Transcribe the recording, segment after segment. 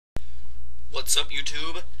What's up,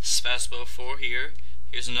 YouTube? Spasbo4 here.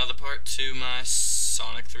 Here's another part to my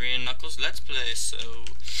Sonic 3 and Knuckles Let's Play, so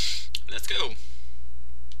let's go.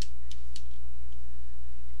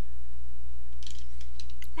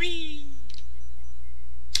 Whee!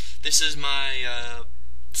 This is my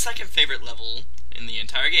second favorite level in the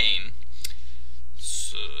entire game.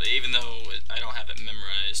 So even though I don't have it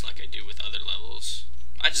memorized like I do with other levels,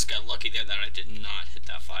 I just got lucky there that I did not hit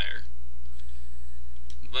that fire.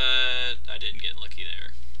 But I didn't get lucky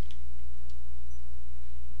there.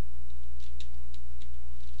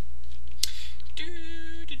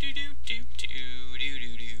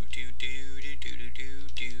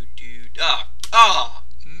 Ah,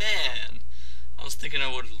 man! I was thinking I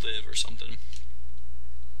would live or something.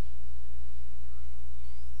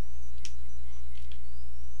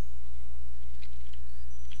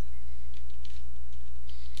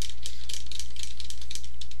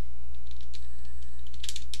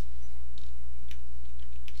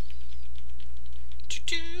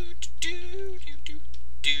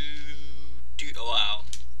 Oh wow!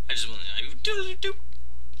 I just want to do do do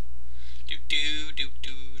do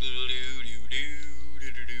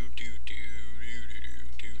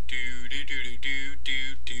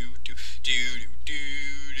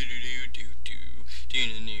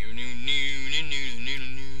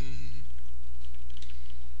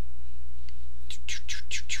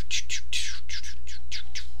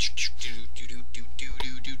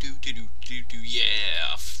do do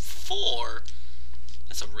yeah, 4.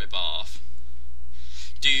 That's a rip off.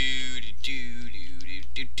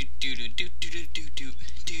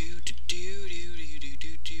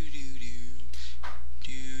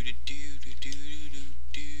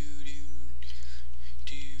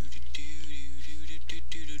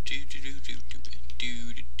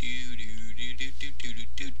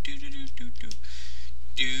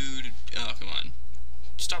 Oh, come on.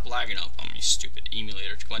 Stop lagging up on me, stupid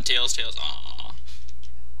emulator. Come on, Tails. Aww.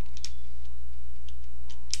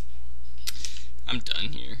 I'm done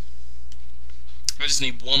here. I just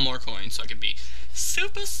need one more coin so I can be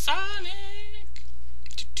Supersonic.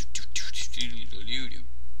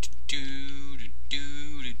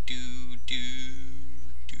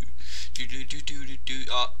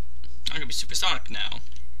 Oh, I'm gonna be Supersonic now.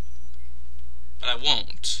 But I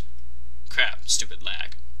won't. Crap, stupid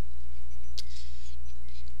lag.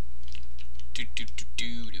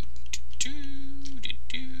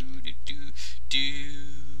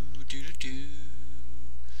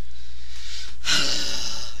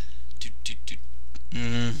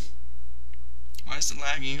 Why is it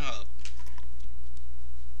lagging up?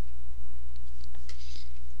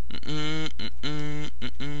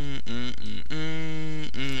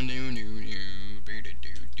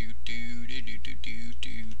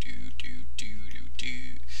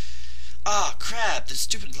 Ah, crap! This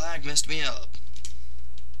stupid lag messed me up.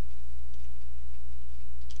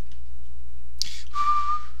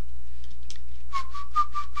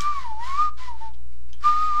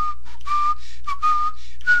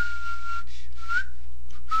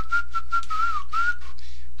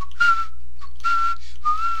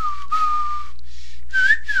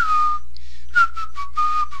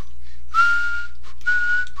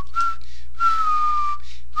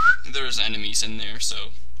 There's enemies in there,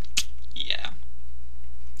 so yeah.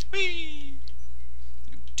 Whee!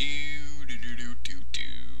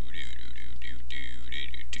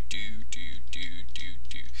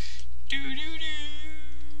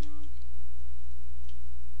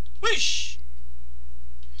 Whoosh!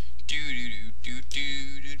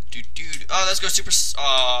 Oh, let's go super.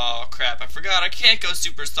 Oh crap! I forgot. I can't go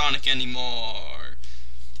Supersonic anymore.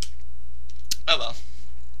 Oh well.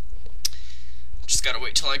 Just gotta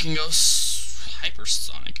wait till I can go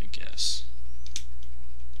Hypersonic, I guess.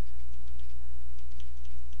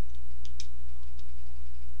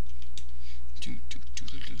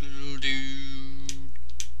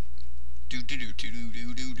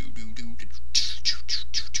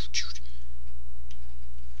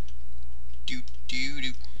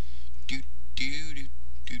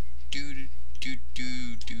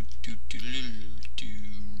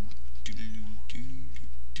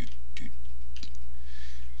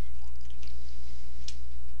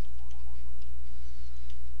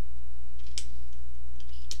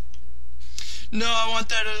 No, I want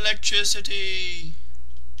that electricity.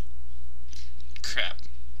 Crap.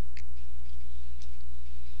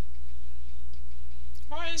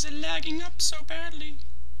 Why is it lagging up so badly?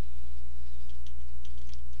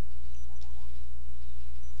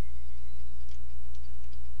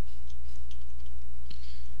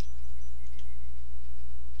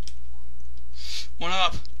 One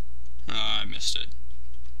up. Oh, I missed it.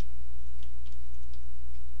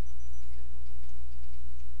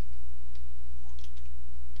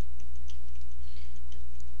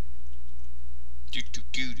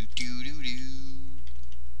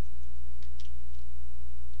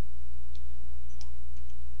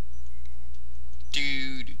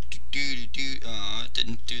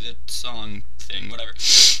 song thing, whatever.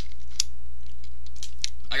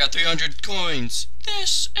 I got 300 coins.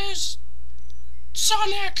 This is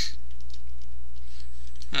Sonic.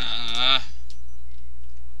 Do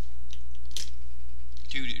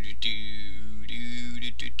do do do do do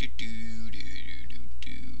do do do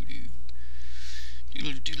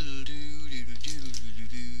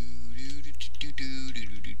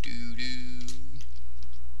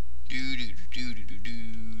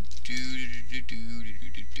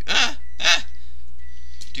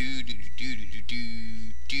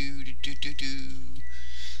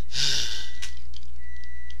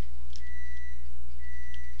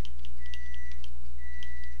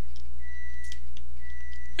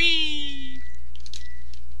Whee!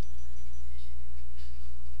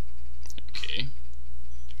 Okay.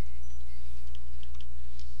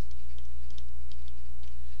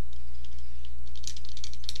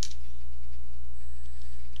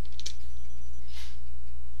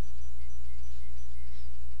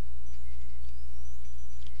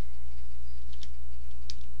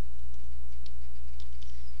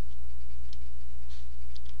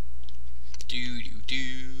 Do do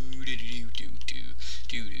do do do do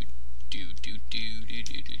do do do do do do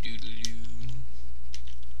do do do do.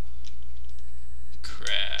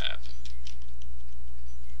 Crap.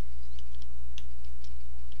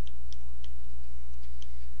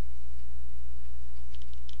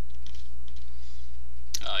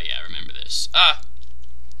 Oh yeah, I remember this. I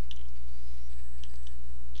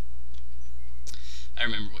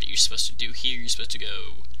remember what you're supposed to do here. You're supposed to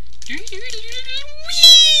go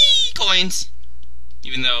coins.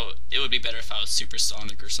 Even though it would be better if I was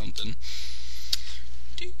supersonic or something.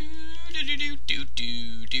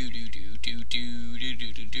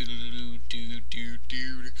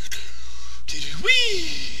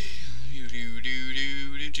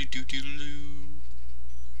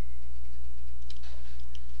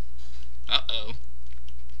 Uh-oh.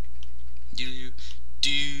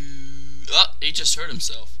 Oh, he just hurt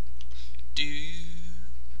himself.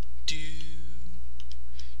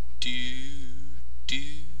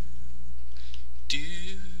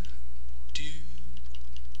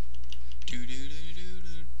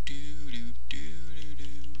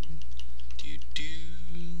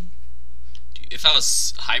 If I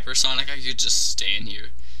was hypersonic, I could just stand here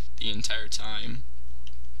the entire time.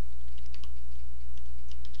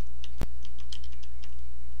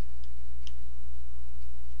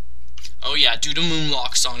 Oh yeah, do the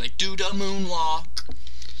moonwalk, Sonic. Do the moonwalk.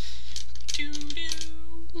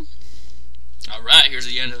 Alright, here's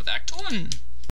the end of Act 1.